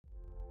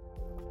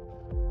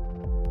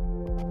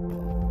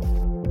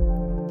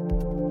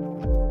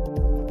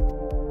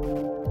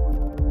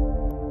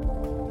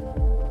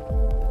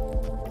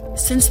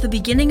Since the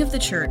beginning of the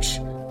church,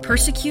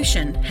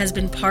 persecution has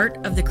been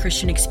part of the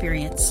Christian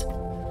experience.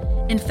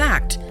 In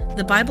fact,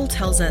 the Bible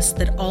tells us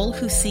that all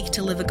who seek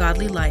to live a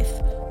godly life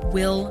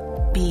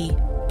will be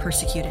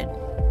persecuted.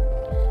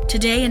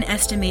 Today, an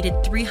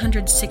estimated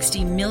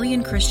 360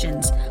 million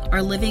Christians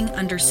are living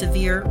under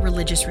severe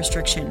religious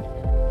restriction.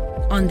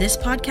 On this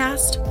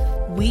podcast,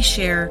 we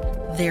share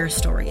their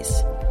stories,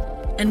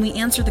 and we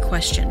answer the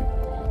question,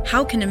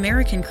 how can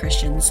American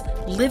Christians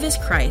live as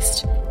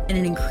Christ in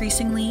an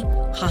increasingly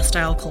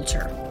hostile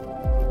culture?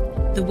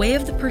 The way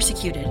of the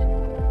persecuted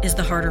is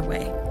the harder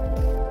way,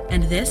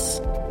 and this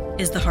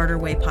is the Harder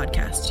Way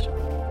podcast.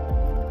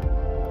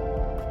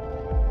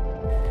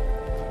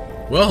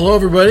 Well, hello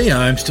everybody,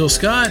 I'm still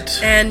Scott.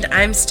 And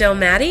I'm still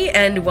Mattie,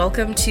 and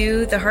welcome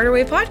to the Harder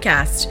Way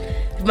podcast.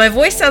 My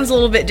voice sounds a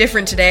little bit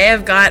different today.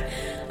 I've got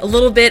a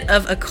little bit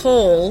of a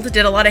cold,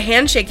 did a lot of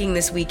handshaking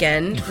this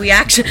weekend. We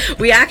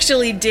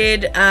actually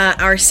did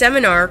our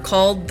seminar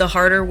called the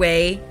Harder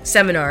Way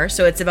Seminar,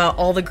 so it's about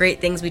all the great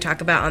things we talk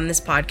about on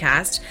this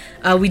podcast.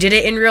 We did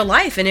it in real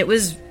life, and it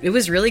was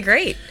really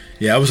great.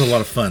 Yeah, it was a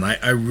lot of fun.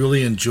 I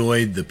really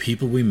enjoyed the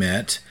people we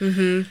met.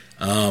 Mm-hmm.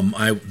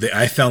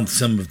 I found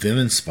some of them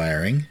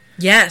inspiring.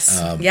 Yes,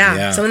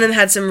 yeah. Some of them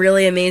had some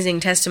really amazing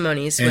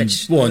testimonies, and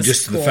just cool.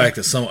 The fact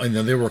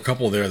that there were a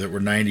couple there that were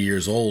 90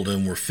 years old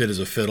and were fit as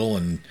a fiddle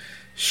and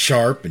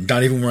sharp and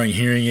not even wearing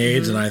hearing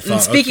aids. Mm-hmm. And I thought,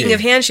 and speaking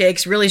of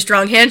handshakes, really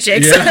strong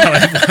handshakes.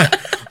 Yeah,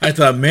 I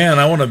thought, man,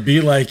 I want to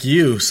be like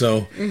you.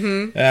 So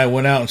I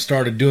went out and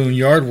started doing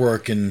yard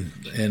work, and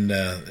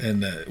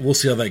we'll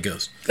see how that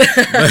goes.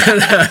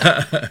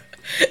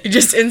 You're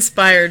just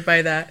inspired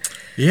by that.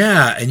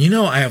 Yeah, and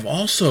I have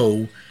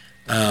also.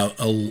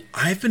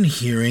 I've been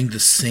hearing the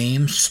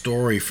same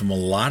story from a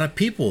lot of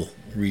people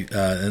in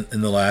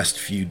the last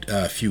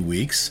few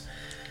weeks,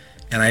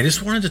 and I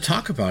just wanted to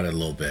talk about it a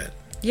little bit.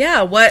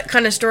 Yeah, what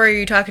kind of story are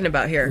you talking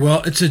about here?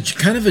 Well, it's a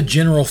kind of a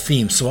general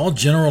theme, so I'll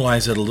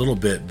generalize it a little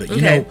bit. But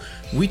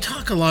we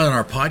talk a lot on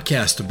our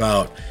podcast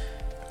about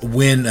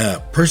when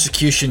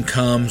persecution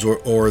comes,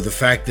 or the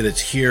fact that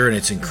it's here and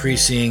it's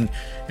increasing,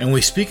 and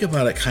we speak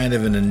about it kind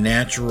of in a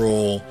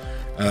natural.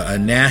 A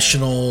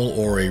national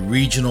or a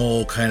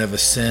regional kind of a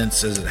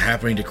sense as it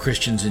happening to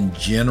Christians in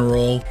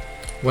general.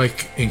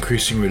 Like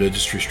increasing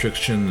religious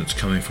restriction that's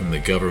coming from the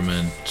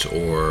government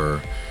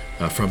or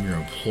from your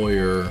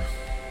employer.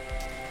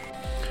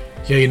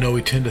 Yeah,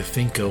 we tend to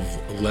think of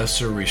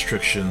lesser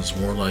restrictions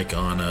more like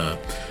on a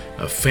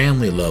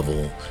family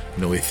level.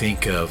 We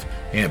think of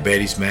Aunt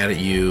Betty's mad at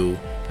you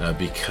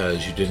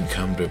because you didn't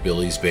come to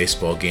Billy's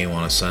baseball game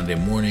on a Sunday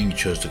morning. You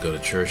chose to go to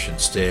church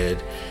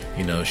instead.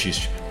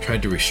 She's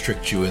tried to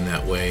restrict you in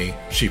that way.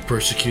 She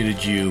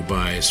persecuted you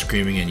by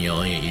screaming and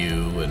yelling at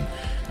you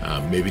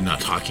and maybe not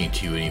talking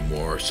to you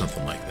anymore or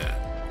something like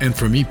that. And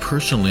for me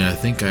personally, I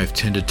think I've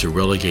tended to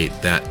relegate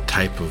that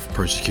type of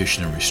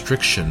persecution and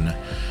restriction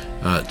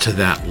to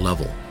that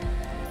level.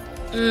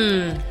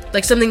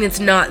 Like something that's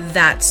not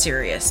that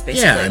serious,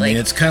 basically. Yeah, I mean,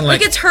 it's kind of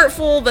like it's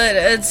hurtful,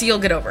 but you'll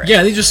get over it.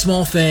 Yeah, these are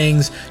small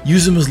things.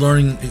 Use them as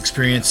learning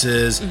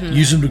experiences. Mm-hmm.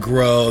 Use them to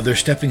grow. They're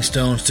stepping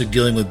stones to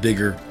dealing with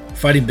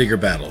fighting bigger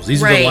battles.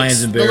 These are the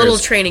lions and bears. The little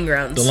training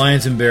grounds. The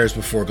lions and bears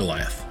before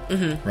Goliath.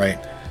 Mm-hmm. Right?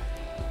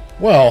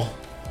 Well,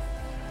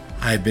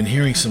 I've been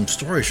hearing some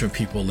stories from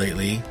people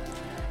lately,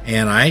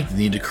 and I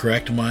need to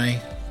correct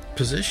my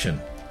position.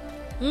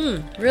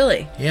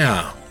 Really?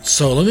 Yeah.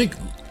 So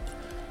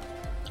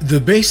the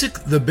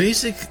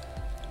basic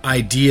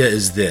idea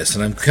is this,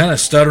 and I'm kind of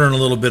stuttering a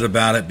little bit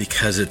about it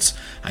because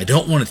I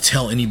don't want to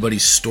tell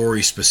anybody's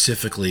story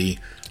specifically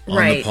on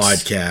the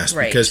podcast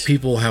because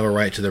people have a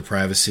right to their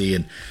privacy,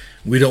 and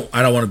I don't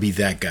want to be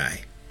that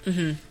guy.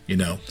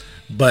 Mm-hmm.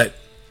 But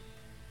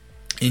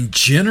in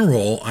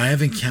general, I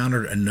have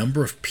encountered a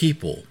number of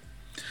people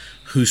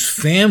whose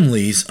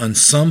families, on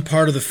some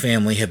part of the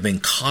family, have been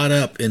caught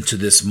up into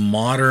this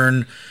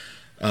modern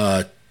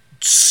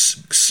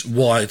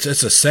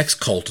it's a sex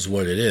cult is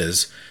what it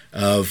is,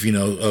 of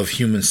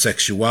human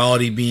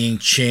sexuality being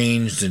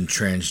changed, and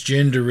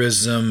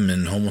transgenderism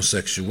and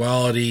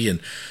homosexuality and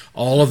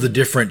all of the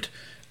different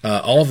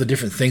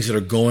things that are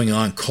going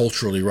on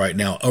culturally right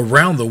now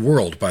around the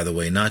world, by the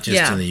way, not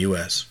just in the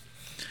U.S.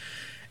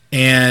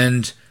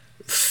 And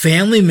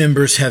family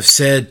members have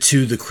said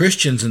to the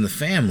Christians in the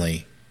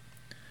family,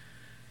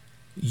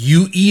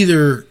 you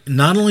either,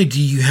 not only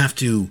do you have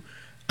to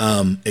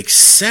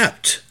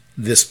accept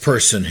this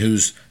person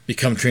who's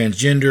become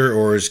transgender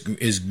or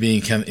is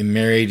being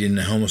married in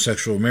a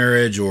homosexual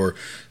marriage or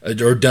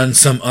done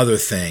some other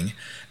thing,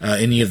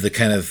 any of the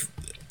kind of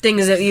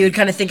things that you would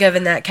kind of think of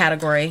in that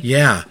category.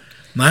 Yeah.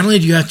 Not only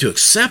do you have to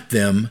accept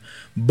them,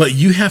 but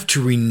you have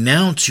to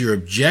renounce your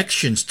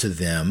objections to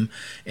them,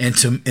 and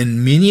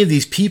many of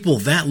these people,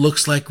 that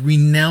looks like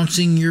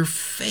renouncing your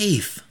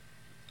faith.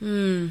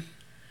 So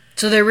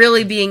they're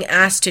really being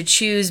asked to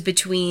choose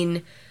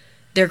between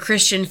their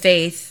Christian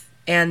faith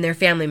and their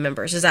family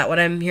members. Is that what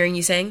I'm hearing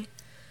you saying?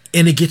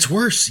 And it gets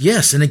worse.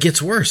 Yes, and it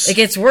gets worse. It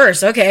gets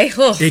worse. Okay.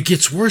 Ugh. It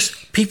gets worse.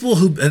 People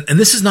who, and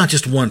this is not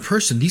just one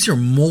person, these are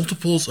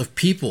multiples of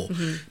people.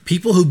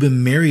 People who've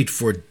been married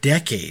for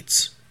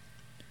decades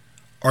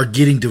are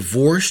getting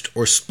divorced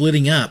or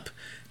splitting up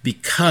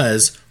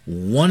because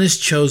one has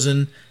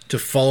chosen to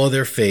follow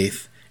their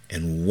faith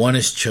and one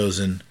has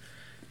chosen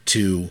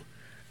to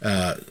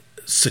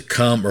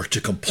succumb or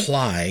to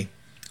comply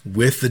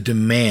with the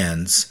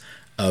demands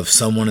of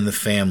someone in the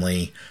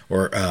family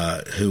or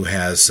who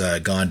has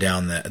gone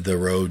down the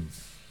road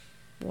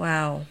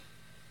Wow.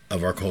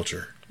 of our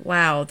culture.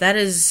 Wow. That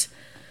is,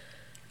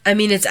 I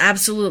mean, it's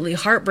absolutely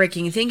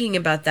heartbreaking thinking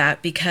about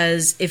that,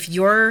 because if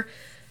you're,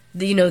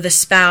 the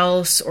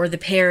spouse or the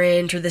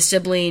parent or the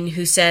sibling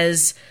who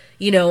says,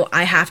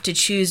 I have to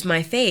choose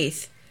my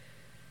faith,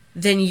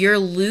 then you're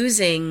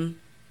losing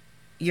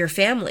your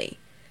family.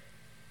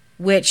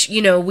 Which,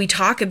 we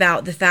talk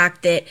about the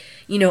fact that,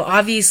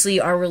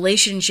 obviously our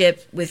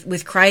relationship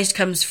with Christ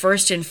comes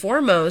first and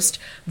foremost,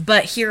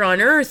 but here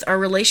on earth, our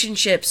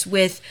relationships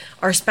with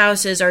our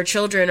spouses, our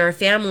children, our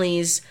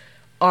families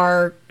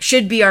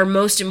should be our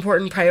most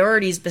important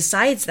priorities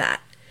besides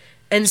that.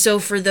 And so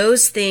for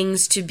those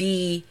things to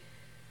be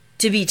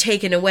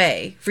taken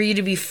away, for you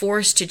to be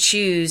forced to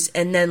choose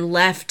and then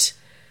left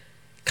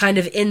kind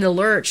of in the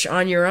lurch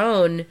on your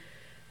own,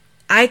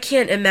 I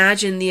can't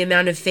imagine the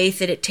amount of faith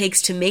that it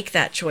takes to make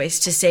that choice,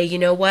 to say, you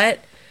know what,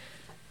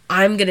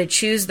 I'm going to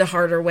choose the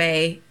harder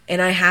way, and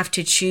I have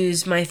to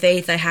choose my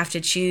faith, I have to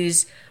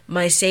choose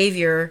my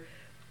Savior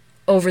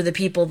over the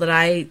people that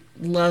I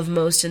love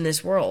most in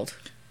this world.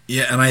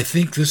 Yeah, and I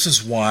think this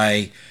is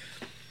why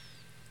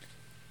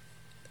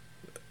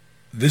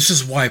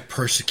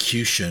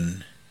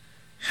persecution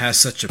has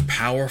such a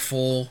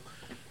powerful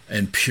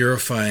and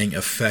purifying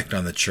effect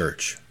on the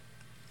church.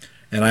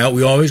 And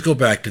we always go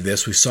back to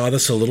this. We saw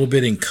this a little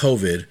bit in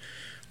COVID,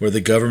 where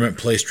the government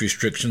placed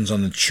restrictions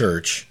on the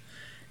church.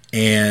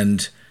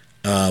 And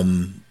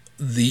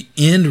the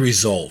end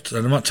result,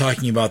 and I'm not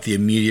talking about the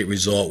immediate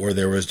result where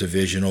there was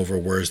division over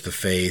where's the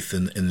faith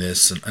and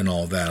this and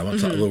all that. I'm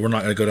not we're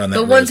not going to go down that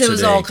road today. But once it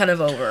was all kind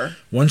of over.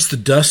 Once the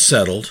dust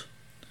settled,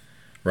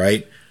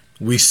 right,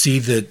 we see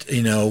that,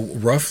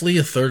 roughly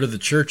a third of the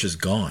church is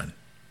gone.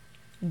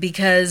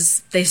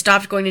 Because they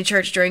stopped going to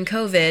church during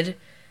COVID,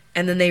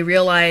 and then they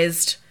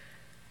realized,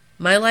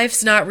 my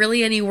life's not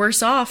really any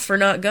worse off for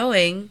not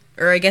going.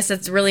 Or I guess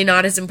it's really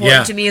not as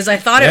important to me as I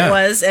thought it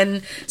was.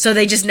 And so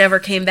they just never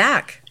came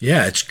back.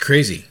 Yeah, it's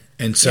crazy.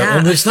 And so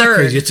it's not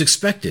crazy, it's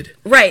expected.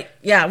 Right.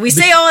 Yeah. We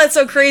say, that's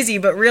so crazy,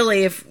 but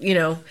really if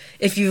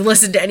you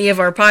listen to any of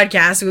our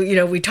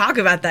podcasts, we talk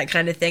about that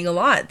kind of thing a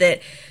lot,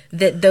 that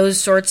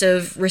those sorts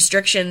of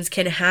restrictions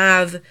can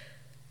have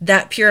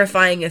that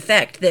purifying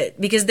effect,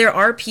 because there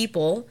are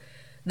people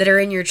that are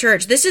in your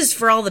church. This is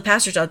for all the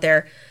pastors out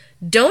there.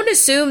 Don't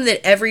assume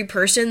that every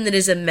person that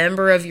is a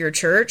member of your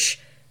church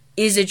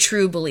is a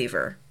true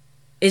believer,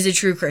 is a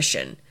true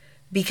Christian,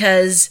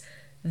 because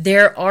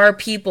there are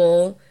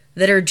people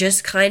that are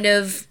just kind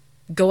of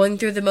going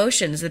through the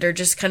motions, that are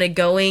just kind of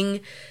going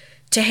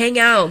to hang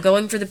out,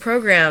 going for the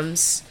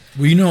programs.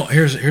 Well,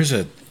 here's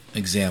an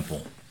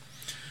example.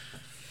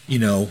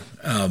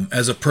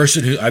 As a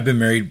person who, I've been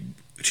married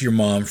to your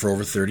mom for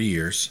over 30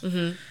 years,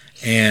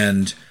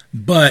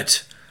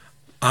 but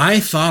I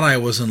thought I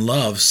was in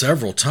love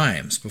several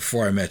times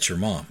before I met your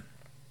mom.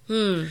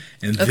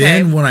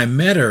 Then when I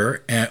met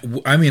her,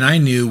 I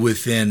knew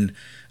within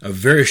a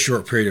very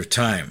short period of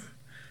time.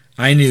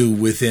 I knew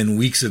within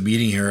weeks of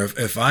meeting her,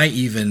 if I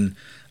even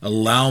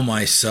allow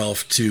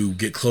myself to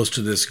get close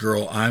to this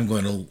girl, I'm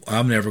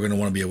never going to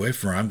want to be away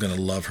from her. I'm going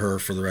to love her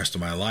for the rest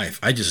of my life.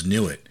 I just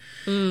knew it.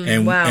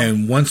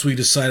 And once we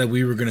decided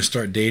we were going to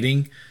start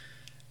dating,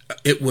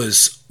 it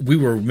was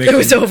over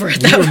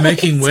at that point.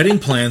 Making wedding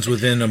plans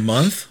within a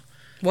month.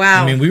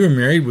 Wow. We were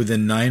married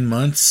within 9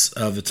 months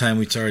of the time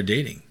we started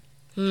dating.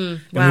 Wow.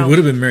 And we would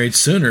have been married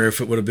sooner if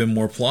it would have been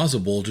more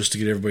plausible just to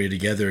get everybody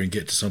together and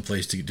get to some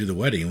place to do the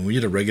wedding. And we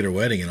did a regular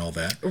wedding and all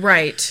that.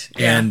 Right.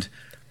 Yeah. And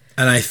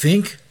I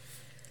think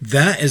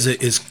that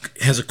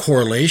has a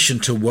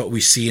correlation to what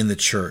we see in the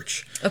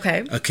church.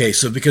 Okay.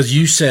 So because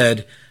you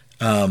said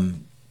there's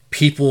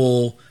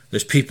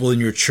people in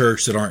your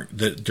church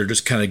that they're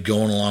just kind of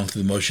going along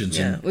through the motions.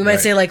 Yeah. We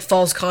might say like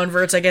false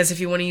converts, I guess, if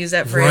you want to use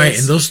that phrase. Right.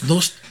 And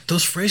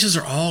those phrases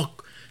are all,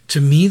 to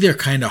me, they're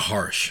kind of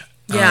harsh.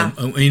 Yeah.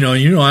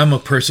 I'm a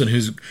person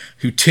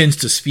who tends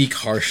to speak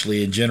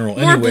harshly in general.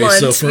 More anyway,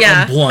 blunt, so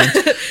I'm blunt.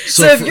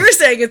 So if you're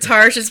saying it's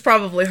harsh, it's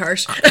probably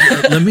harsh.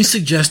 Let me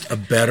suggest a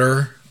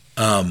better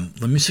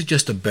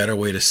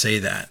way to say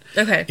that.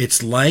 Okay.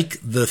 It's like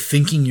the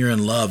thinking you're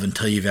in love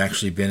until you've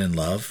actually been in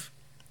love.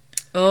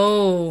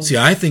 Oh. See,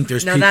 I think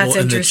there's people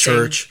in the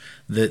church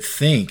that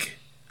think,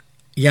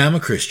 yeah, I'm a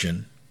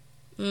Christian,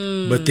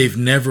 but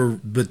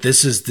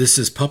this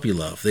is puppy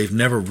love. They've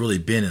never really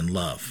been in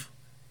love.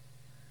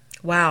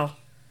 Wow.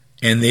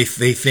 And they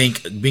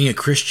think being a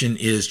Christian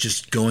is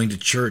just going to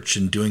church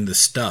and doing the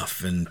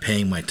stuff and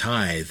paying my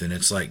tithe. And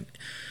it's like,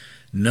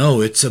 no,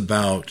 it's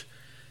about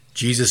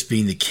Jesus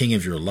being the king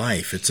of your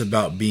life. It's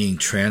about being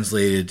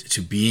translated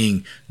to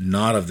being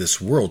not of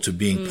this world, to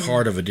being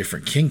part of a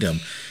different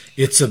kingdom.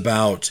 It's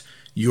about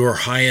your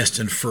highest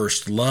and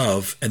first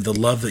love, and the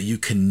love that you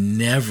can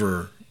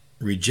never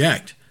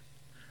reject.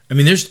 I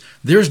mean,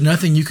 there's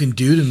nothing you can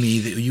do to me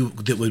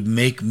that would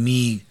make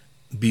me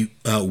be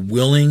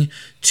willing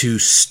to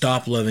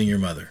stop loving your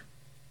mother.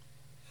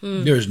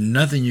 There's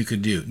nothing you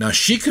could do. Now,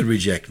 she could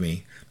reject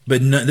me,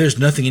 but there's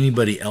nothing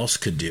anybody else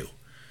could do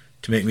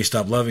to make me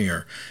stop loving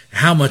her.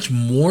 How much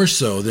more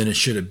so than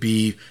should it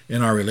be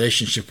in our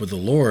relationship with the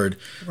Lord?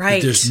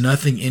 Right. There's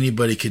nothing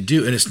anybody could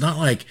do. And it's not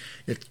like,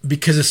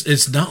 because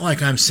it's not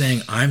like I'm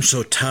saying I'm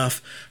so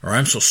tough or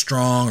I'm so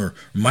strong or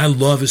my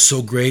love is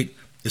so great.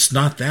 It's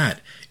not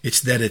that. It's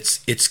that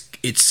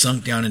it's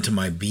sunk down into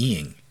my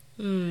being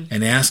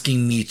and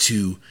asking me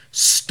to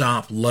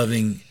stop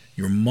loving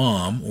your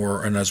mom,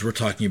 and as we're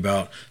talking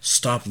about,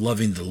 stop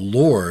loving the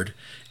Lord,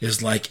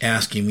 is like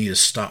asking me to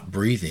stop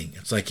breathing.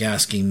 It's like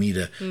asking me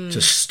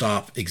to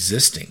stop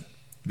existing,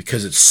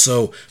 because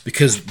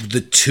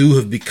the two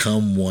have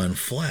become one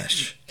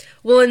flesh.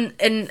 Well,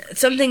 and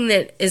something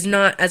that is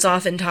not as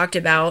often talked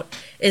about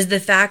is the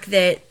fact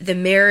that the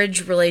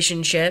marriage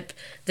relationship,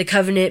 the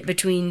covenant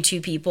between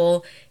two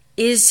people,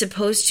 is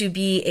supposed to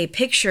be a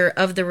picture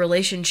of the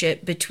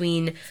relationship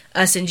between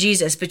us and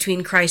Jesus,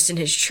 between Christ and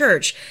his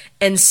church.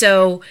 And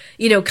so,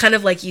 kind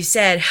of like you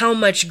said, how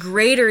much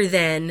greater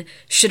then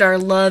should our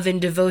love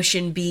and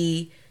devotion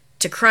be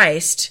to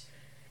Christ?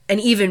 And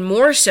even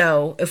more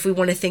so if we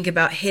want to think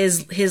about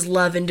his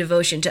love and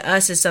devotion to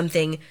us as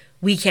something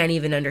we can't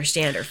even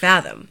understand or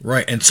fathom.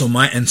 Right. And so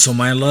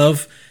my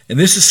love, and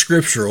this is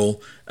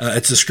scriptural,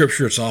 it's a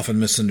scripture, it's often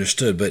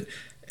misunderstood, but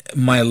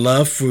my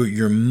love for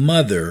your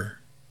mother,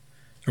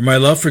 or my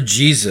love for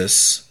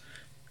Jesus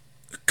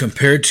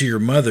compared to your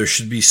mother,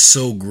 should be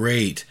so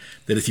great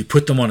that if you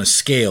put them on a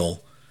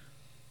scale,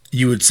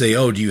 you would say,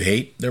 "Oh, do you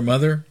hate their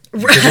mother?"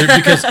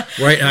 Because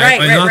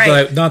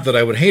not that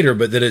I would hate her,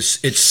 but that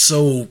it's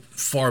so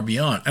far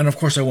beyond. And of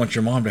course, I want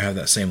your mom to have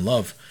that same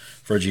love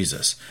for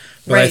Jesus.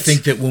 But I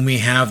think that when we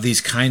have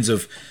these kinds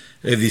of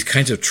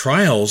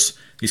trials,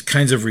 these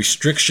kinds of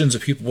restrictions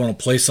that people want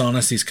to place on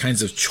us, these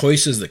kinds of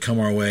choices that come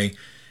our way,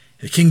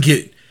 it can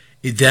get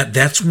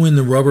that's when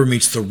the rubber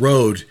meets the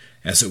road,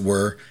 as it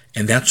were,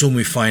 and that's when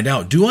we find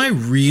out, do I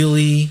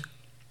really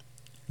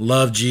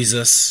love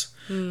Jesus?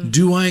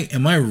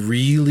 Am I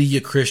really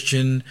a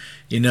Christian?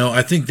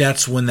 I think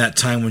that's when that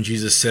time when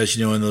Jesus says,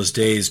 in those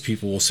days,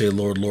 people will say,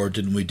 "Lord, Lord,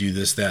 didn't we do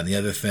this, that, and the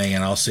other thing?"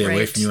 And I'll say,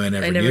 "Away from you, I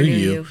never knew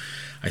you."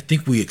 I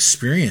think we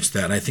experience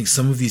that. And I think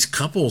some of these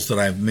couples that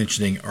I'm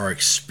mentioning are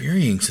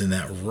experiencing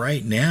that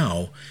right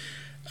now,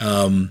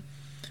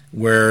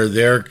 where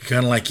they're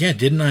kind of like, "Yeah,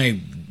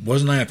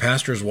 wasn't I a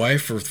pastor's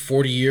wife for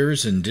 40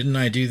 years, and didn't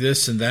I do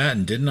this and that,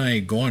 and didn't I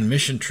go on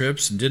mission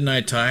trips, and didn't I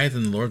tithe?"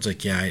 And the Lord's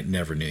like, "Yeah, I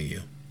never knew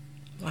you."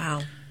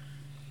 Wow.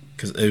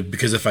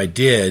 Because if I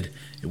did,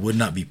 it would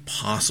not be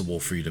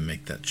possible for you to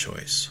make that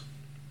choice.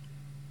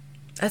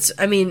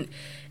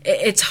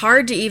 It's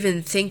hard to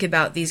even think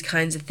about these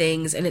kinds of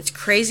things, and it's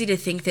crazy to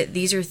think that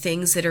these are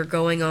things that are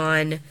going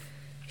on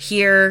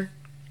here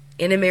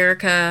in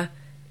America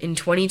in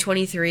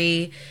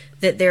 2023,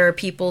 that there are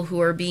people who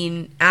are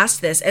being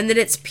asked this, and that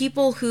it's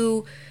people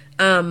who,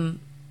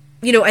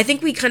 I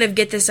think we kind of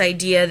get this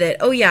idea that,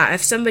 oh yeah,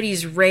 if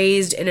somebody's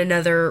raised in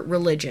another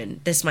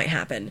religion, this might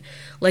happen.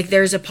 Like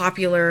there's a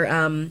popular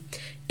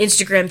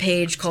Instagram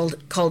page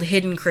called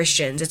Hidden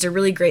Christians. It's a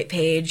really great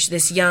page.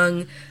 This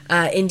young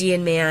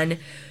Indian man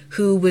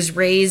who was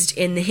raised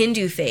in the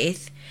Hindu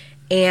faith,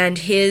 and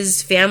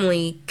his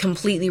family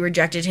completely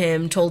rejected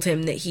him, told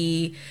him that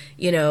he,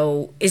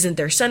 isn't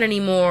their son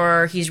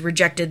anymore. He's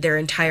rejected their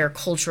entire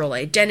cultural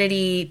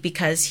identity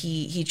because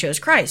he chose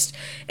Christ.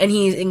 And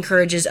he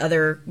encourages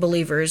other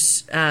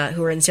believers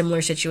who are in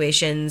similar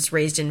situations,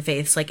 raised in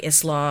faiths like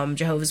Islam,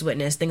 Jehovah's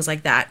Witness, things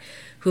like that,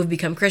 who have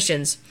become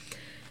Christians.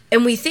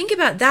 And we think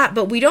about that,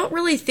 but we don't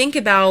really think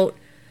about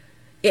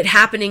it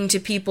happening to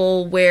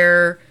people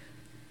where,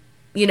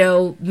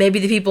 maybe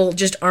the people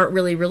just aren't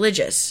really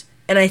religious.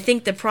 And I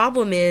think the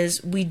problem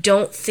is we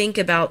don't think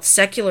about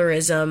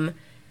secularism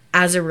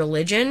as a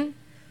religion,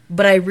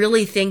 but I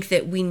really think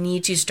that we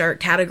need to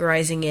start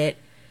categorizing it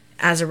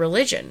as a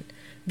religion,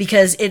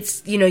 because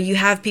it's, you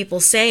have people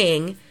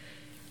saying,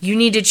 you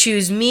need to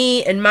choose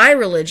me and my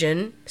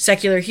religion,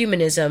 secular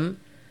humanism,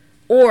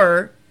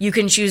 or you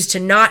can choose to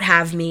not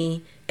have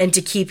me and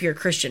to keep your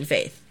Christian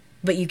faith,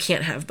 but you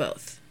can't have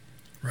both.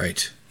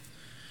 Right.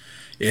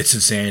 It's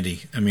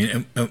insanity.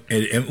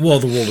 The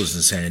world is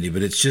insanity,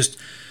 but it's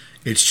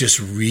just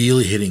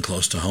really hitting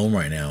close to home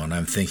right now. And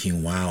I'm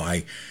thinking, wow,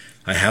 I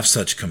have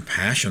such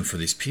compassion for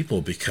these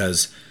people,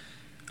 because,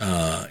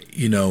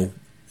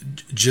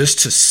 just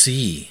to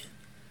see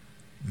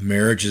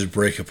marriages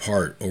break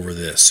apart over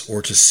this,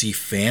 or to see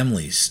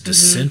families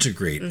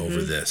disintegrate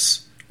over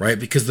this, right?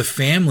 Because the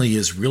family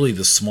is really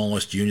the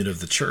smallest unit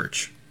of the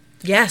church.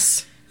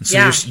 Yes. And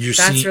so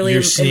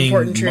you're seeing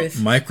important truth.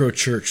 Micro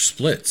church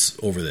splits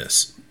over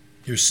this.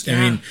 You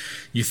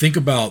think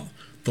about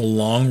the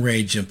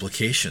long-range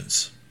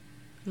implications.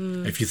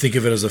 If you think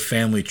of it as a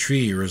family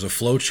tree or as a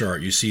flow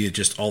chart, you see it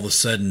just all of a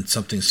sudden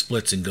something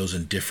splits and goes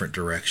in different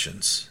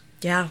directions.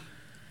 Yeah.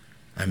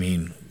 I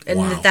mean, and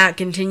wow. that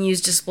continues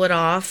to split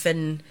off,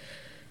 and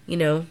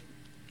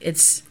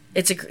it's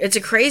a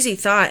crazy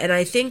thought. And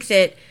I think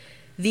that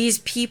these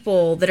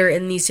people that are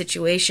in these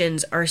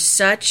situations are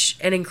such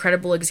an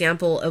incredible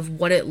example of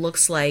what it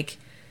looks like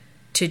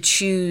to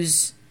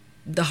choose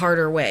the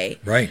harder way.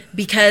 Right.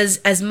 Because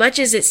as much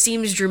as it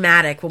seems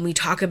dramatic when we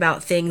talk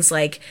about things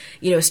like,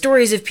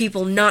 stories of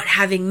people not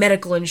having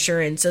medical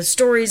insurance,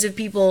 stories of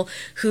people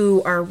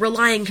who are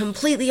relying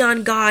completely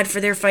on God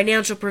for their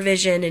financial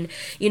provision and,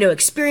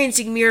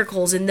 experiencing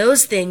miracles, and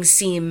those things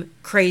seem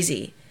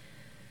crazy.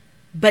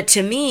 But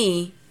to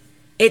me,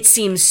 it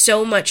seems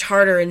so much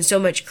harder and so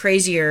much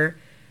crazier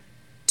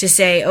to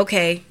say,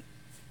 okay,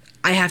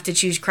 I have to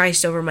choose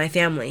Christ over my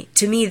family.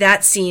 To me,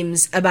 that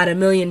seems about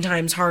 1,000,000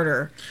 times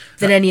harder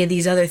than any of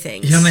these other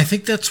things. Yeah, and I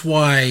think that's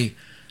why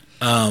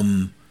a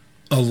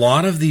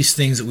lot of these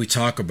things that we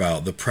talk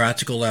about, the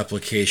practical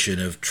application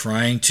of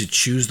trying to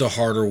choose the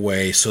harder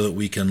way so that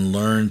we can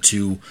learn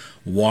to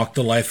walk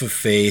the life of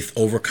faith,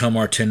 overcome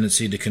our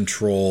tendency to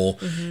control,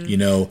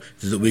 so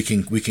that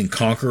we can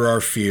conquer our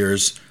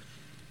fears.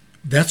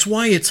 That's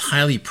why it's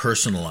highly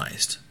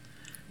personalized.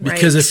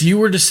 Because if you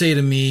were to say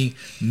to me,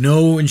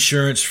 no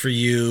insurance for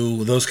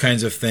you, those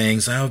kinds of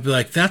things, I would be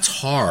like, that's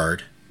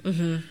hard.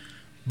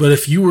 But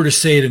if you were to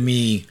say to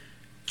me,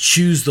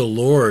 choose the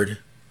Lord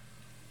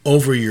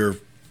over your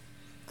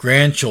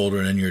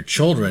grandchildren and your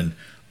children,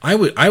 I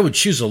would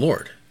choose the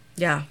Lord.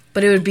 Yeah,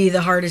 but it would be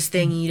the hardest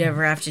thing you'd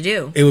ever have to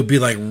do. It would be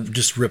like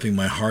just ripping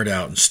my heart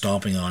out and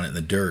stomping on it in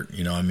the dirt.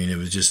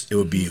 It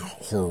would be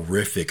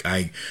horrific.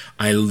 I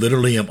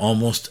literally am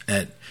almost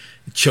at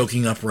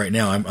choking up right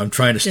now. I'm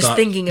trying to stop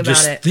thinking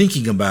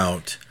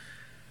about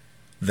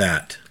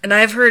that. And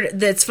I've heard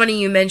that it's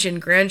funny you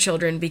mentioned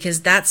grandchildren,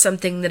 because that's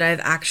something that I've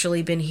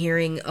actually been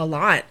hearing a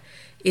lot,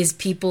 is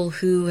people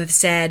who have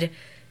said,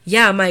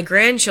 yeah, my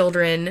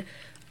grandchildren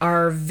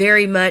are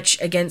very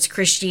much against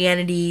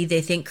Christianity.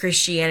 They think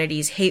Christianity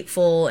is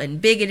hateful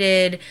and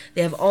bigoted.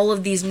 They have all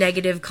of these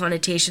negative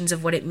connotations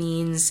of what it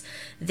means.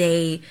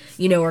 They,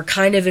 are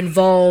kind of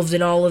involved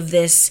in all of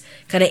this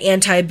kind of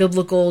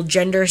anti-biblical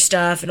gender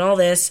stuff and all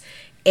this.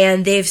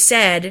 And they've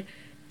said,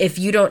 if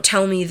you don't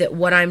tell me that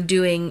what I'm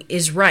doing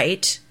is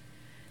right,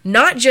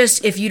 not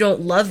just if you don't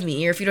love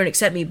me or if you don't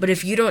accept me, but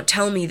if you don't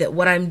tell me that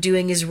what I'm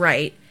doing is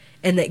right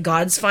and that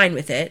God's fine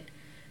with it,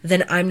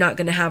 then I'm not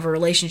going to have a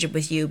relationship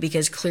with you,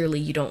 because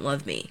clearly you don't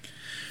love me.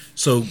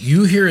 So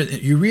you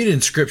read in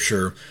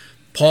Scripture,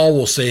 Paul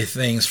will say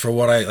things, for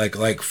what I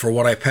for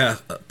what I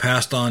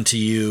passed on to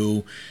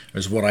you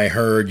is what I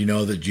heard.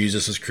 That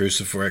Jesus is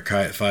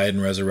crucified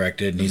and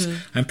resurrected.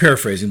 And I'm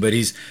paraphrasing, but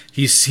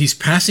he's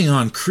passing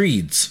on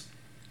creeds.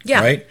 Yeah.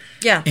 Right.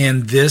 Yeah.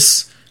 And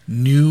this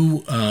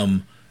new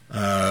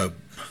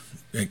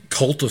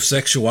cult of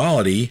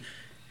sexuality,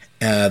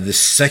 the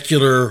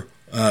secular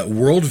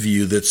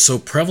worldview that's so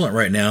prevalent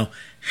right now,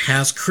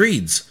 has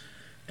creeds.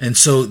 And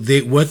so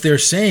what they're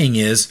saying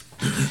is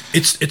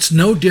it's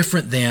no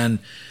different than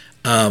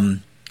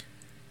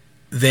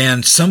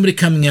somebody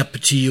coming up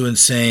to you and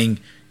saying,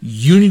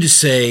 you need to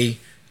say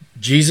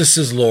Jesus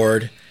is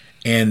Lord,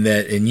 and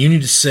you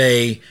need to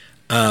say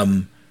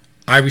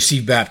I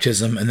received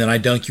baptism and then I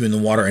dunk you in the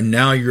water and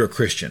now you're a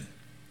Christian.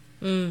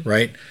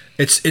 Right?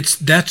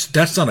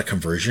 That's not a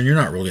conversion. You're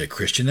not really a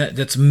Christian.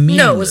 That's meaningless.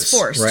 No, it was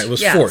forced. Right? It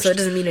was forced. forced. So it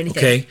doesn't mean anything.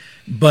 Okay,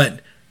 but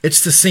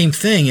it's the same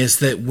thing. Is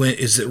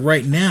that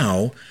right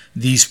now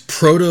these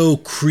proto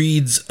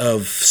creeds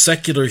of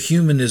secular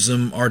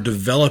humanism are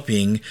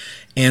developing,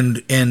 and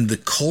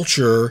the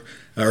culture,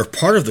 or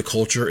part of the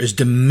culture, is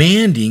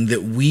demanding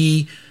that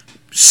we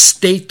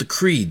state the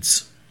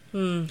creeds.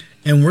 And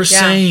we're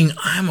saying,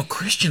 I'm a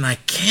Christian. I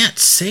can't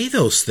say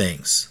those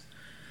things.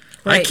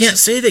 Right. I can't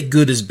say that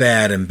good is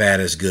bad and bad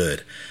is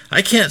good.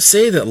 I can't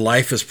say that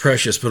life is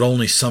precious, but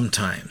only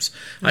sometimes.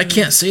 I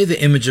can't say the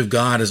image of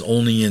God is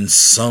only in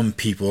some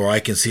people, or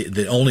I can see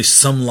that only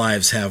some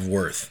lives have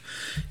worth.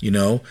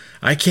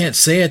 I can't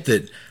say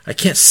I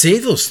can't say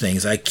those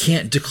things. I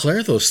can't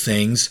declare those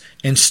things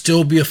and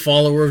still be a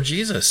follower of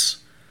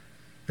Jesus.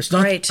 It's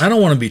not. Right. I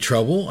don't want to be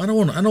trouble. I don't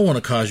want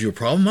to cause you a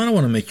problem. I don't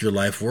want to make your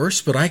life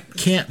worse. But I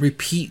can't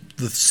repeat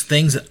the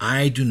things that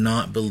I do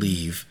not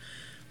believe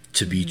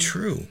to be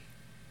true.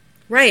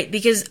 Right,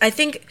 because I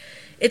think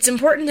it's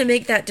important to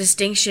make that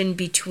distinction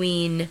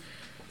between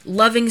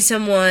loving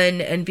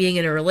someone and being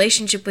in a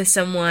relationship with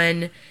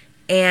someone,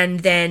 and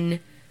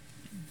then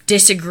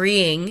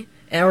disagreeing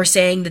or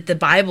saying that the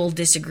Bible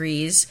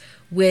disagrees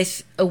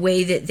with a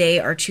way that they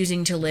are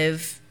choosing to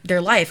live their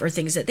life or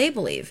things that they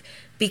believe.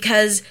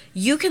 Because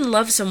you can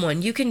love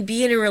someone, you can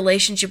be in a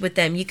relationship with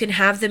them, you can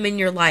have them in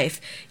your life,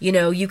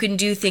 you can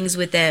do things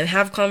with them,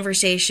 have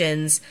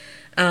conversations,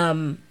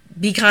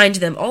 be kind to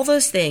them, all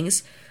those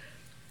things,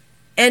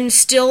 and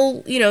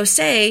still,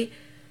 say,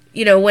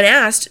 when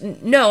asked,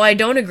 no, I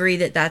don't agree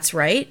that that's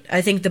right.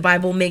 I think the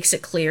Bible makes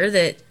it clear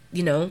that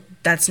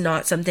that's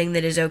not something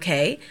that is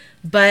okay.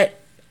 But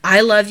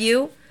I love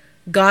you.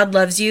 God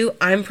loves you.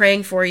 I'm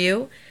praying for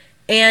you.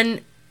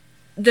 And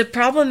the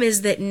problem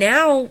is that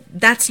now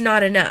that's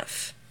not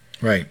enough.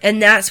 Right.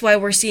 And that's why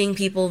we're seeing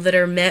people that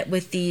are met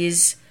with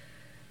these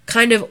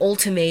kind of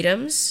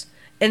ultimatums.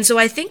 And so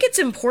I think it's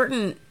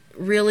important,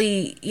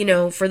 really,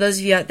 for those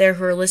of you out there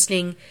who are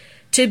listening,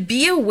 to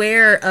be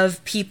aware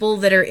of people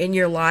that are in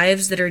your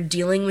lives that are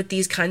dealing with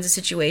these kinds of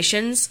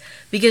situations,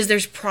 because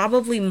there's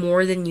probably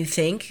more than you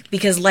think.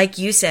 Because like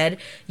you said,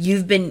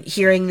 you've been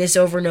hearing this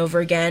over and over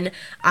again.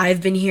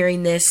 I've been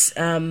hearing this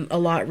a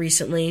lot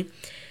recently.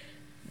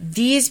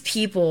 These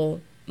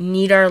people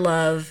need our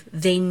love.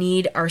 They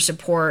need our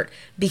support,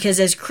 because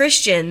as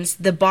Christians,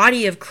 the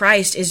body of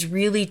Christ is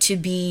really to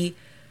be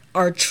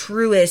our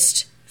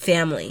truest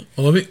family.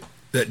 Well,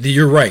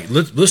 you're right.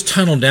 Let's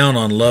tunnel down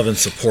on love and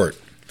support.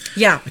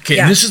 Yeah. Okay.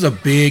 Yeah. And this is a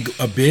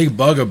big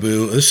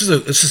bugaboo. This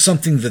is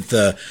something that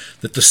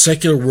the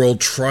secular world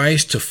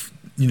tries to,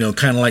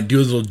 kind of like do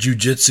a little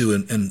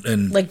jujitsu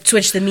and like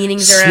switch the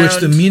meanings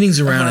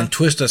around. And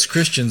twist us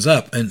Christians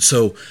up. And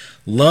so,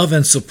 love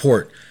and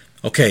support.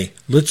 Okay,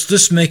 let's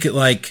just make it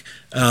like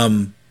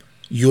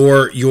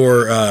your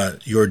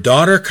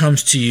daughter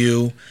comes to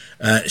you.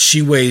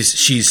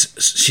 She's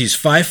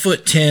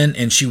 5'10"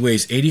 and she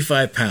weighs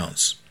 85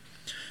 pounds.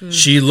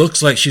 She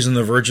looks like she's on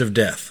the verge of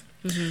death,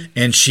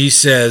 and she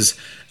says,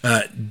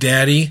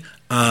 "Daddy,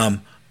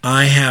 I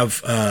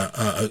have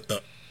a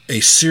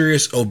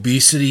serious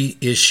obesity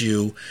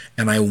issue,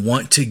 and I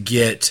want to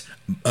get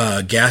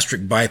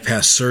gastric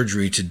bypass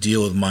surgery to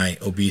deal with my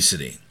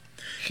obesity."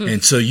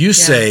 And so you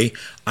say,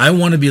 I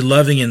want to be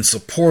loving and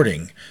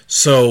supporting.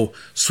 So,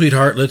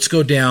 sweetheart, let's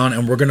go down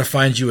and we're going to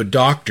find you a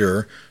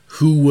doctor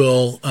who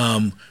will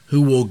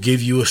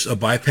give you a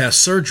bypass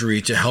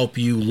surgery to help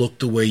you look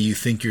the way you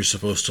think you're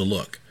supposed to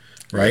look.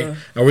 Right?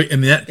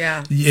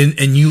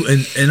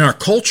 And our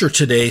culture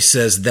today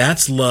says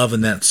that's love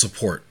and that's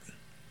support.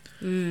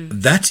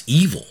 That's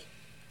evil.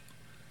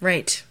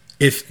 Right.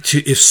 If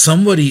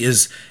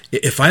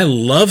I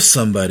love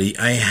somebody,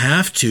 I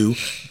have to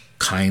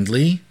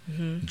kindly,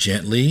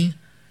 gently,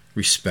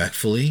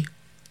 respectfully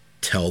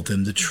tell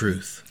them the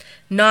truth.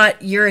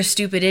 Not you're a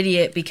stupid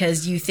idiot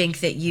because you think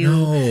that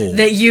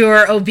you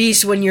are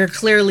obese when you're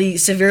clearly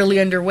severely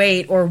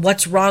underweight, or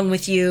what's wrong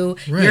with you?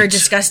 Right. You're a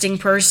disgusting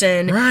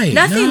person. Right.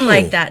 Nothing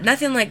like that.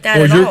 Nothing like that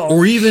at all.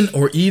 Or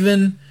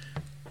even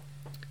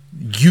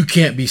you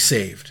can't be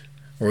saved,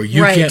 or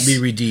you can't be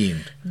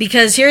redeemed.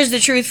 Because here's the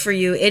truth for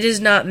you: it does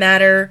not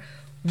matter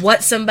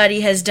what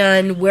somebody has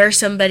done, where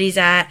somebody's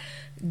at.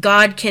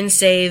 God can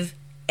save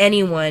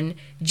anyone.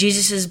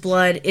 Jesus'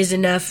 blood is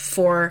enough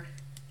for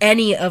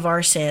any of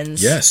our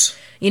sins. Yes.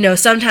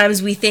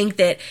 Sometimes we think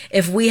that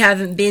if we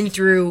haven't been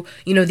through,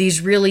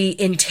 these really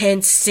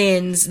intense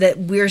sins, that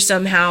we're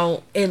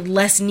somehow in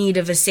less need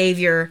of a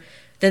savior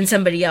than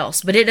somebody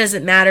else. But it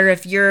doesn't matter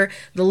if you're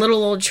the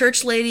little old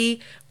church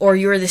lady or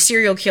you're the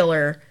serial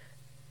killer.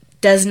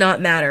 Does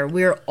not matter.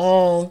 We're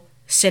all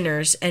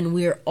sinners, and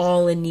we're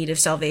all in need of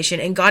salvation,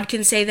 and God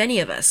can save any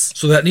of us.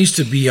 So that needs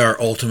to be our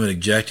ultimate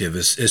objective,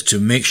 is to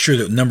make sure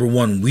that, number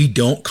one, we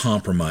don't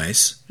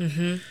compromise.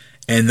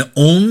 And the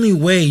only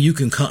way you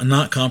can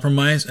not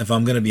compromise, if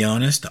I'm going to be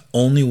honest, the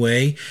only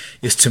way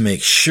is to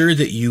make sure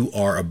that you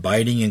are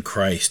abiding in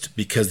Christ,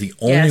 because the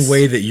only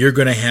way that you're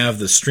going to have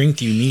the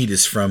strength you need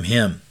is from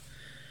Him.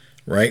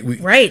 Right?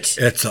 Right.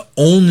 That's the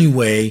only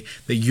way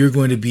that you're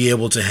going to be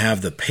able to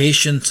have the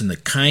patience and the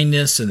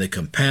kindness and the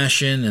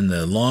compassion and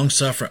the long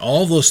suffering,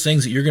 all those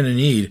things that you're going to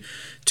need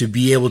to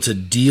be able to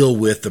deal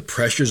with the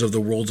pressures of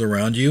the world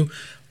around you,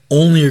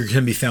 only are going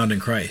to be found in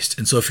Christ.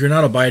 And so if you're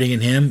not abiding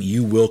in Him,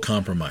 you will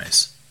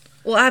compromise.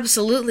 Well,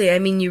 absolutely. I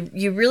mean,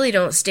 you really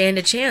don't stand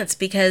a chance,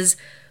 because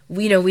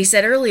we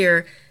said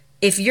earlier,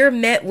 if you're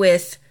met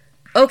with,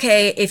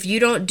 okay, if you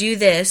don't do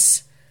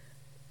this,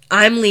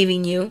 I'm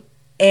leaving you.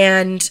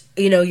 And,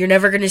 you're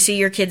never going to see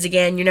your kids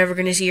again. You're never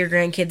going to see your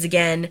grandkids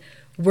again.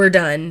 We're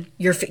done.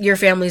 Your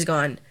family's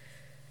gone.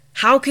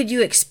 How could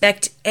you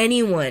expect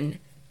anyone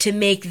to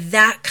make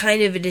that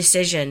kind of a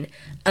decision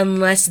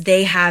unless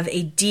they have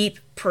a deep,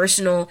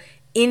 personal,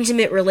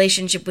 intimate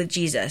relationship with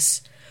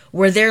Jesus,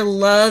 where their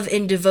love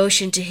and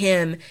devotion to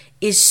Him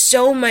is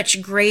so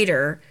much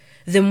greater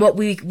than what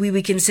we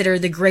would consider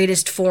the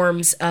greatest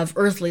forms of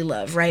earthly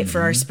love, right?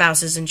 For our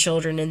spouses and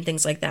children and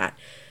things like that.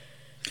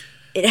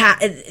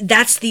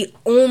 That's the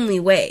only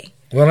way.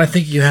 Well, I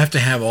think you have to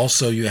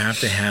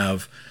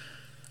have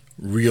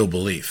real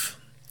belief,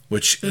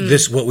 which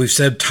what we've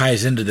said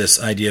ties into this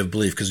idea of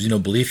belief, because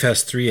belief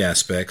has three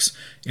aspects: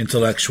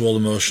 intellectual,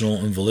 emotional,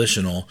 and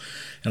volitional.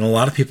 And a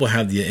lot of people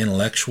have the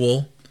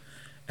intellectual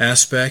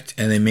aspect,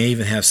 and they may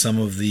even have some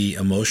of the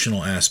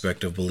emotional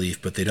aspect of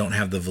belief, but they don't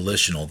have the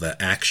volitional,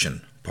 the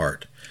action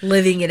part.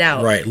 Living it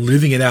out. Right,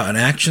 living it out. And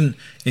action.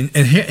 And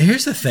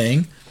here's the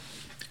thing.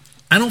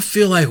 I don't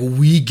feel like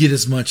we get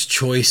as much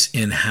choice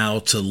in how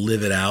to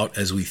live it out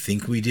as we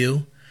think we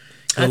do.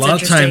 A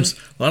lot of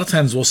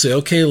times we'll say,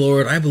 okay,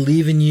 Lord, I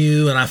believe in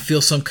you and I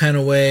feel some kind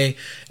of way.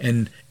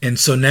 And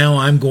so now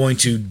I'm going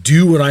to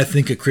do what I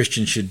think a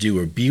Christian should do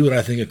or be what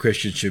I think a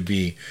Christian should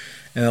be.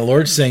 And the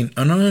Lord's saying,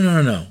 oh,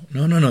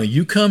 no.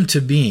 You come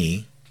to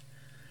me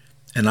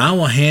and I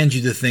will hand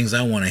you the things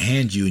I want to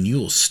hand you and you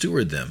will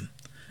steward them.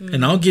 Mm-hmm.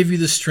 And I'll give you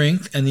the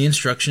strength and the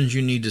instructions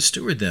you need to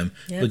steward them.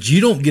 Yep. But you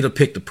don't get to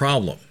pick the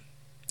problem.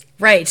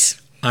 Right.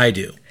 I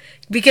do.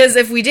 Because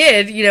if we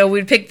did,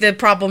 we'd pick the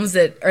problems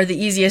that are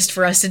the easiest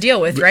for us to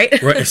deal with, right?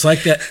 Right. It's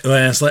like that.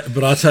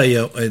 But I'll tell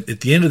you, at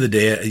the end of the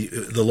day,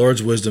 the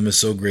Lord's wisdom is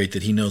so great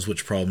that he knows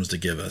which problems to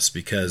give us.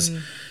 Because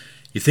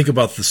you think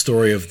about the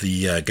story of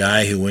the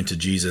guy who went to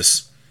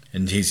Jesus,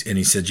 and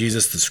he said,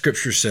 Jesus, the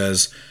scripture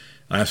says,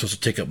 I'm supposed to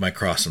take up my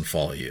cross and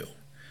follow you.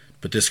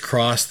 But this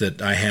cross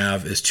that I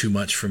have is too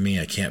much for me.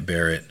 I can't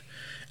bear it.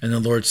 And the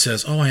Lord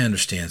says, oh, I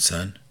understand,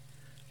 son.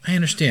 I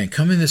understand.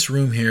 Come in this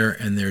room here,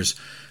 and there's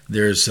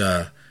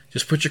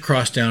just put your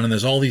cross down, and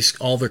there's all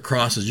the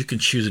crosses. You can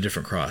choose a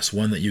different cross,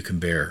 one that you can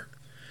bear.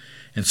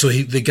 And so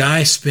the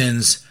guy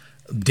spends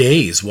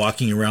days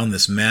walking around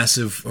this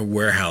massive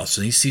warehouse,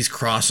 and he sees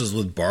crosses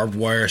with barbed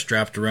wire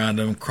strapped around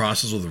them,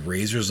 crosses with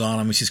razors on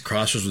them. He sees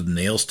crosses with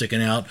nails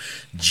sticking out,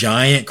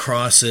 giant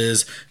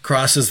crosses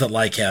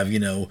that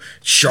have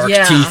shark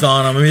teeth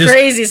on them. I mean,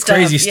 crazy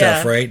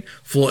stuff, right?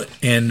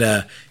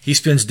 And he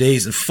spends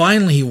days, and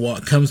finally he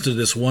comes to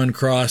this one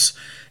cross.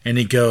 And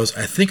he goes,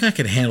 I think I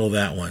can handle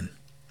that one.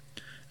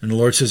 And the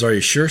Lord says, are you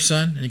sure,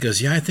 son? And he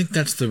goes, yeah, I think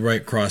that's the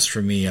right cross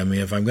for me. I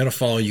mean, if I'm going to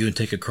follow you and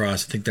take a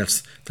cross, I think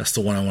that's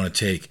the one I want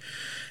to take.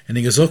 And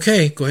he goes,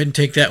 okay, go ahead and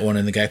take that one.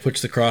 And the guy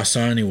puts the cross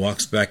on, and he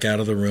walks back out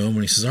of the room,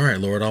 and he says, all right,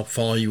 Lord, I'll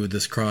follow you with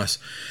this cross.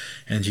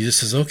 And Jesus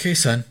says, okay,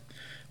 son,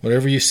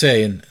 whatever you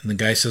say. And the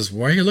guy says,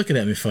 why are you looking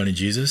at me funny,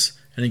 Jesus?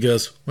 And he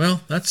goes,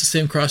 well, that's the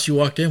same cross you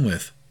walked in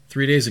with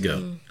 3 days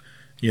ago.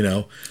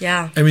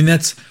 Yeah. I mean,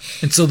 and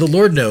so the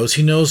Lord knows,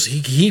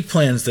 he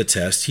plans the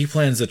test, he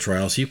plans the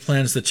trials, he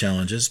plans the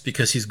challenges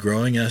because he's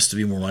growing us to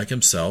be more like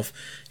himself.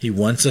 He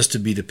wants us to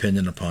be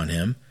dependent upon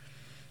him.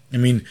 I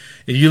mean,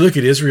 if you look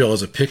at Israel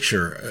as a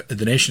picture,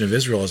 the nation of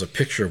Israel as a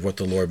picture of what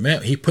the Lord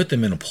meant, he put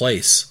them in a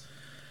place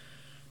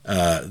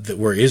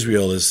where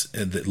Israel is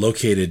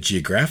located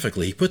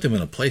geographically. He put them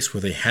in a place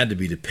where they had to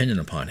be dependent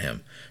upon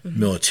him.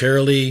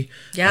 Militarily,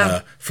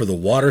 for the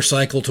water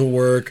cycle to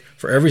work,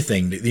 for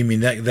everything. I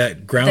mean,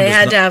 that ground. They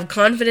had to have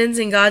confidence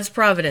in God's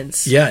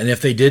providence. Yeah, and if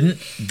they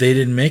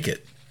didn't make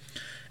it.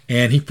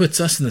 And he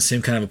puts us in the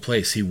same kind of a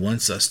place. He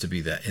wants us to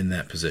be in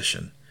that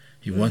position.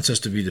 He wants us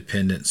to be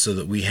dependent so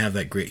that we have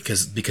that great,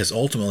 because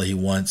ultimately he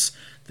wants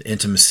the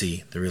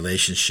intimacy, the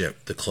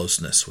relationship, the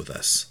closeness with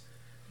us.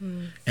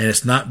 And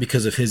it's not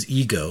because of his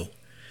ego.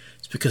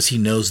 It's because he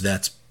knows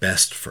that's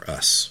best for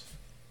us.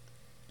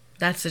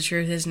 That's the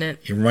truth, isn't it?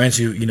 It reminds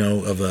you,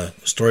 of a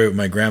story of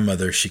my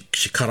grandmother. She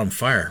caught on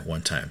fire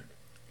one time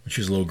when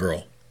she was a little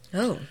girl.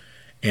 Oh.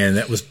 And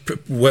that was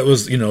what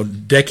was,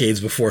 decades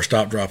before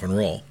Stop, Drop, and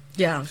Roll.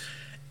 Yeah.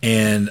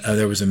 And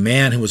there was a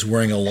man who was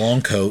wearing a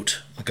long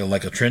coat,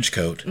 like a trench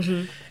coat.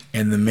 Mm-hmm.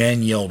 And the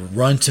man yelled,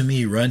 run to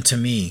me, run to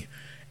me.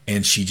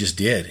 And she just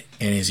did.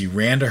 And as he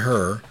ran to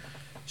her,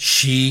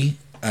 he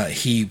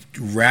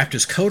wrapped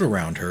his coat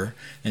around her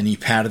and he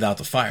patted out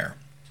the fire.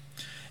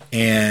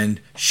 And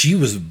she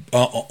was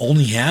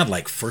only had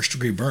like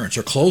first-degree burns.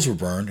 Her clothes were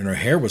burned and her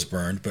hair was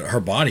burned, but her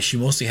body, she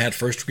mostly had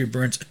first-degree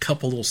burns, a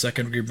couple little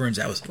second-degree burns.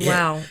 That was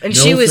wow. It. And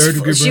she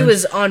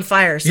was on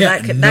fire, so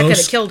that could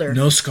have killed her.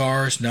 No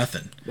scars,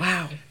 nothing.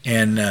 Wow.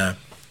 And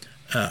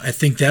I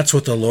think that's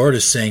what the Lord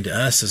is saying to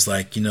us is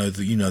like,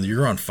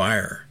 you're on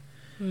fire.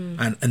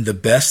 And the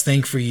best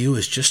thing for you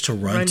is just to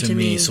run to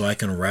me so I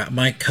can wrap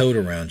my coat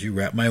around you,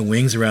 wrap my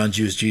wings around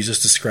you, as Jesus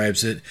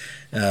describes it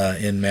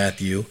in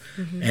Matthew,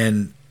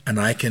 and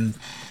I can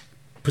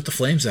put the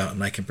flames out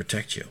and I can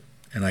protect you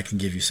and I can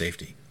give you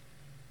safety.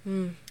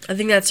 I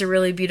think that's a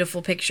really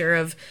beautiful picture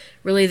of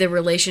really the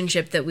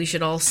relationship that we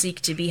should all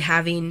seek to be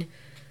having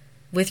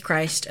with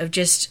Christ, of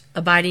just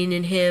abiding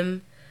in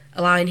him,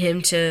 allowing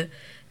him to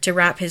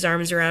wrap his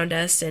arms around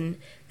us, and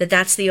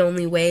that's the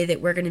only way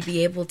that we're going to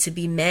be able to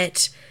be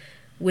met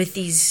with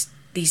these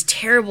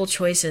terrible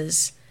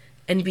choices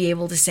and be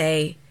able to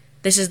say,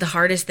 this is the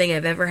hardest thing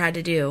I've ever had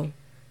to do,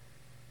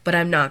 but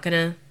I'm not going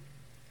to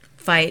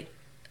fight.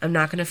 I'm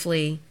not going to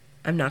flee.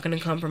 I'm not going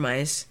to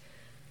compromise.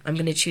 I'm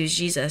going to choose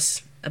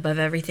Jesus above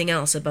everything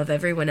else, above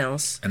everyone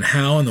else. And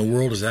how in the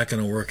world is that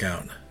going to work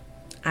out?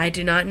 I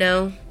do not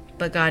know,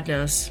 but God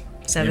knows.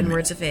 7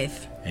 words of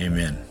faith.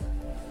 Amen.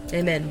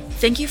 Amen.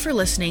 Thank you for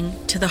listening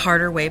to the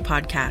Harder Way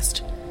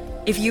podcast.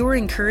 If you were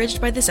encouraged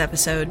by this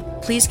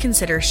episode, please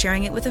consider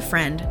sharing it with a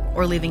friend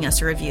or leaving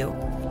us a review.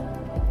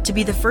 To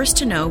be the first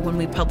to know when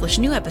we publish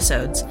new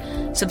episodes,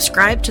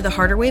 subscribe to the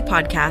Harder Way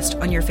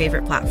podcast on your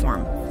favorite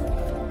platform.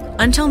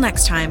 Until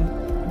next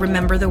time,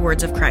 remember the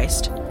words of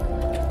Christ.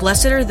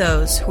 Blessed are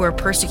those who are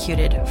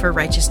persecuted for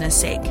righteousness'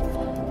 sake,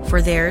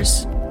 for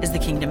theirs is the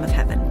kingdom of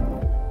heaven.